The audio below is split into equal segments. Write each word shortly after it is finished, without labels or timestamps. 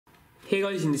Hey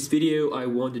guys, in this video I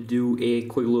want to do a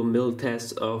quick little milk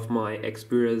test of my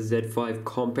Xperia Z5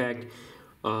 Compact.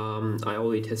 I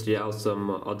already tested out some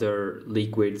other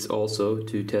liquids also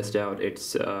to test out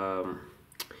its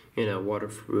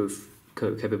waterproof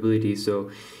capability,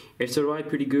 so it survived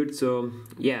pretty good. So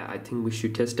yeah, I think we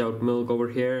should test out milk over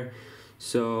here.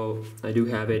 So I do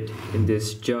have it in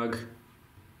this jug.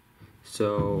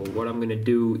 So what I'm gonna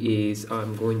do is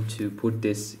I'm going to put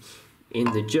this in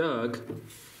the jug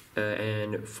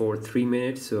and for 3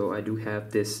 minutes. So I do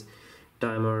have this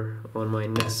timer on my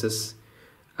Nexus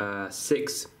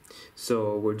 6.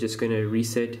 So we're just gonna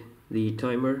reset the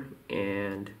timer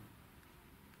and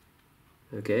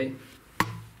okay,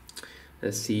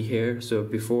 let's see here. So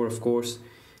before, of course,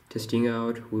 testing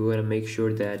out, we want to make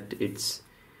sure that it's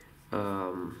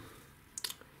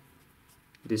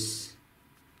this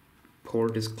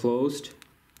port is closed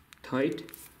tight,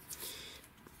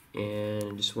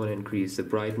 and just want to increase the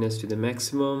brightness to the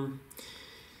maximum.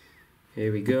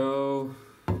 Here we go.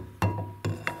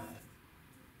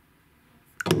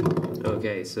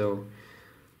 Okay, so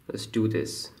let's do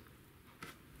this.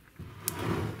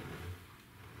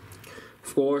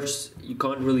 Of course, you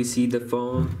can't really see the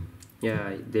phone.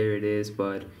 Yeah, there it is,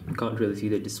 but you can't really see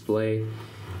the display.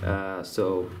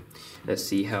 So let's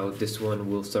see how this one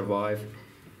will survive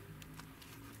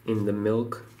in the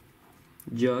milk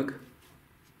jug.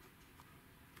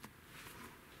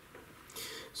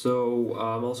 So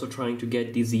I'm also trying to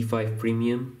get the Z5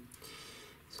 Premium,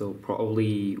 so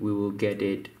probably we will get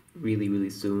it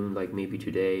really soon, like maybe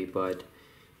today. But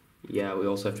yeah, we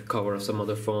also have to cover some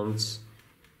other phones.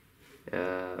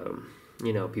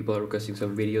 People are requesting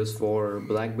some videos for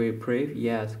BlackBerry Brave.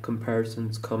 Yeah,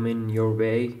 comparisons coming your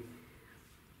way.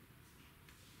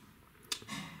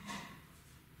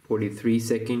 43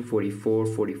 second, 44,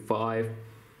 45,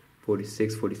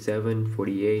 46, 47,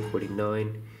 48,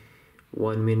 49,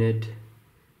 1 minute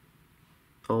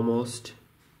almost.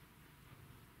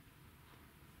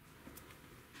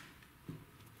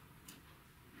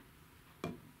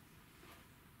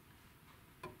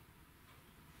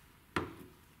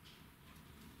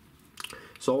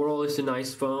 So overall, it's a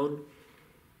nice phone,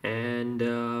 and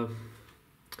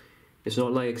it's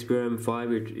not like Xperia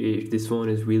M5. This phone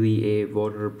is really a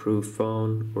waterproof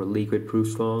phone or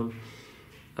liquid-proof phone.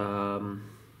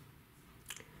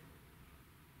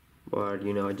 But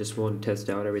I just want to test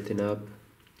out everything up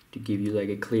to give you like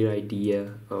a clear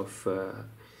idea of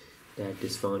that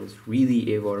this phone is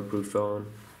really a waterproof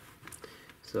phone.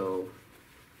 So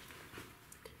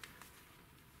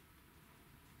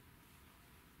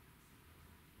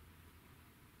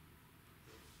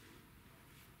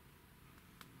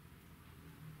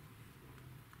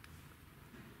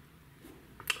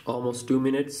almost 2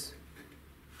 minutes.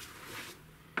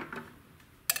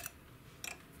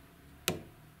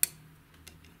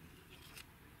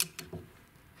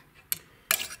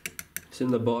 It's in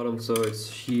the bottom, so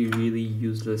it's really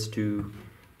useless to,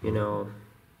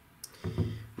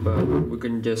 but we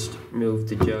can just move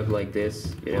the jug like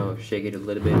this, shake it a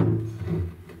little bit.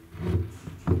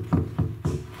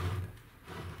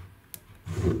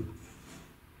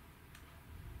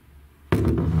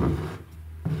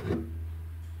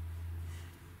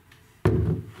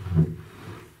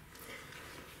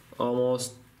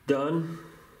 Almost done.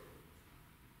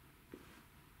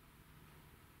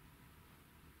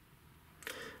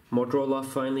 Motorola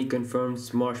finally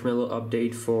confirms Marshmallow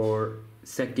update for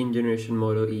 2nd generation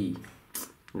Moto E.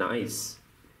 Nice.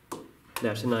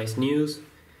 That's a nice news.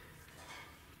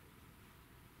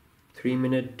 3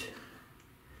 minute.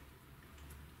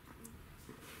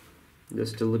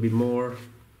 Just a little bit more.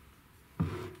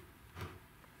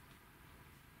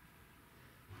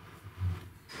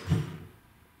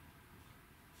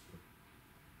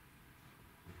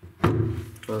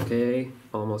 Okay,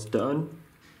 almost done.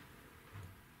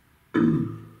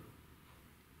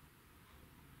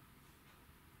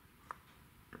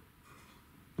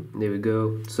 There we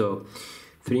go. So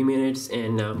 3 minutes,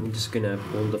 and now I'm just gonna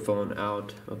pull the phone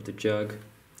out of the jug.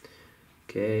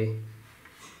 Okay,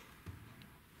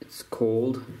 it's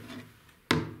cold,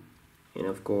 and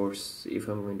of course if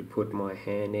I'm going to put my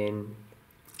hand in,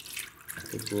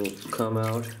 it will come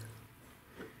out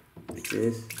like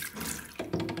this.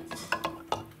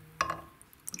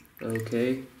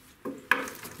 Okay,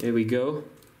 there we go.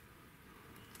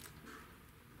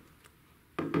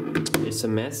 It's a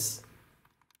mess.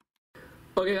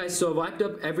 Okay guys, so I wiped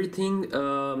up everything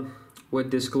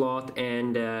with this cloth,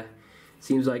 and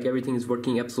seems like everything is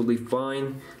working absolutely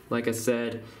fine. Like I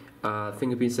said,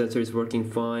 fingerprint sensor is working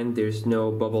fine. There's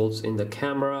no bubbles in the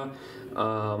camera.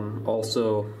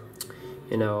 Also,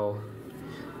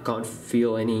 can't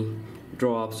feel any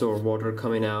drops or water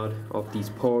coming out of these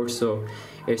ports. So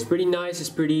it's pretty nice, it's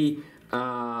pretty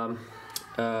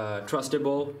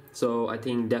trustable. So I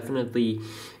think definitely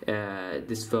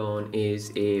this phone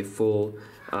is a full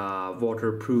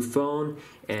waterproof phone,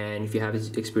 and if you have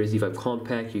Xperia Z5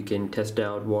 Compact, you can test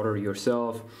out water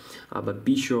yourself, but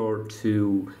be sure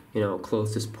to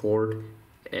close this port,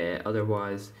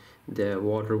 otherwise the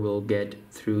water will get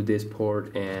through this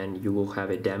port and you will have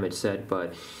a damaged set. But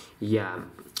yeah,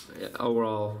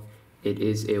 overall it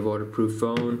is a waterproof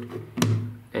phone.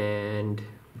 And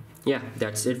yeah,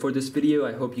 that's it for this video.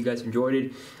 I hope you guys enjoyed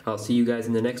it. I'll see you guys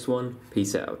in the next one.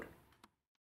 Peace out.